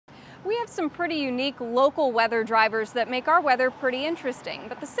We have some pretty unique local weather drivers that make our weather pretty interesting,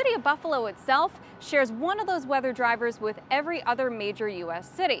 but the city of Buffalo itself shares one of those weather drivers with every other major U.S.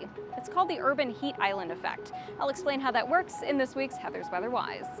 city. It's called the urban heat island effect. I'll explain how that works in this week's Heather's Weather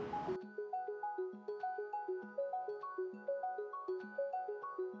Wise.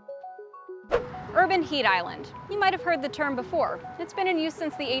 Urban heat island. You might have heard the term before. It's been in use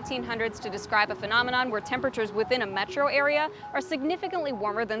since the 1800s to describe a phenomenon where temperatures within a metro area are significantly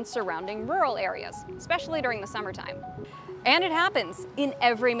warmer than surrounding rural areas, especially during the summertime. And it happens in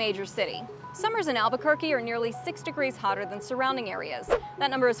every major city. Summers in Albuquerque are nearly 6 degrees hotter than surrounding areas. That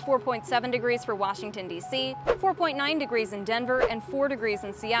number is 4.7 degrees for Washington, D.C., 4.9 degrees in Denver, and 4 degrees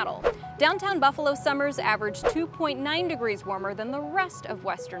in Seattle. Downtown Buffalo summers average 2.9 degrees warmer than the rest of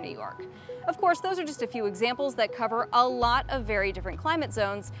western New York. Of course, those are just a few examples that cover a lot of very different climate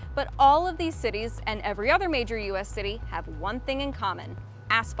zones, but all of these cities and every other major U.S. city have one thing in common: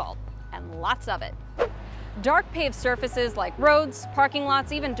 asphalt, and lots of it. Dark paved surfaces like roads, parking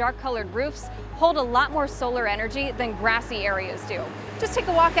lots, even dark-colored roofs hold a lot more solar energy than grassy areas do. Just take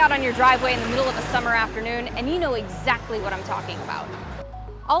a walk out on your driveway in the middle of a summer afternoon and you know exactly what I'm talking about.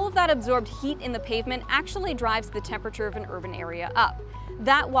 All of that absorbed heat in the pavement actually drives the temperature of an urban area up.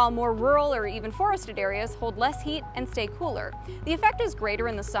 That while more rural or even forested areas hold less heat and stay cooler. The effect is greater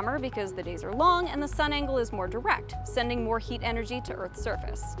in the summer because the days are long and the sun angle is more direct, sending more heat energy to Earth's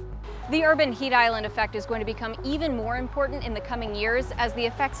surface. The urban heat island effect is going to become even more important in the coming years as the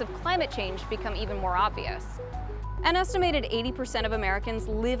effects of climate change become even more obvious. An estimated 80% of Americans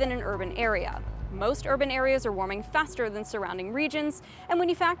live in an urban area. Most urban areas are warming faster than surrounding regions, and when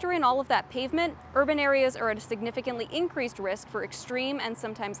you factor in all of that pavement, urban areas are at a significantly increased risk for extreme and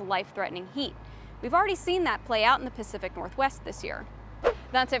sometimes life-threatening heat. We've already seen that play out in the Pacific Northwest this year.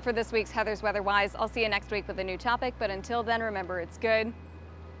 That's it for this week's Heather's Weather Wise. I'll see you next week with a new topic, but until then, remember, it's good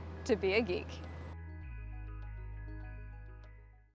to be a geek.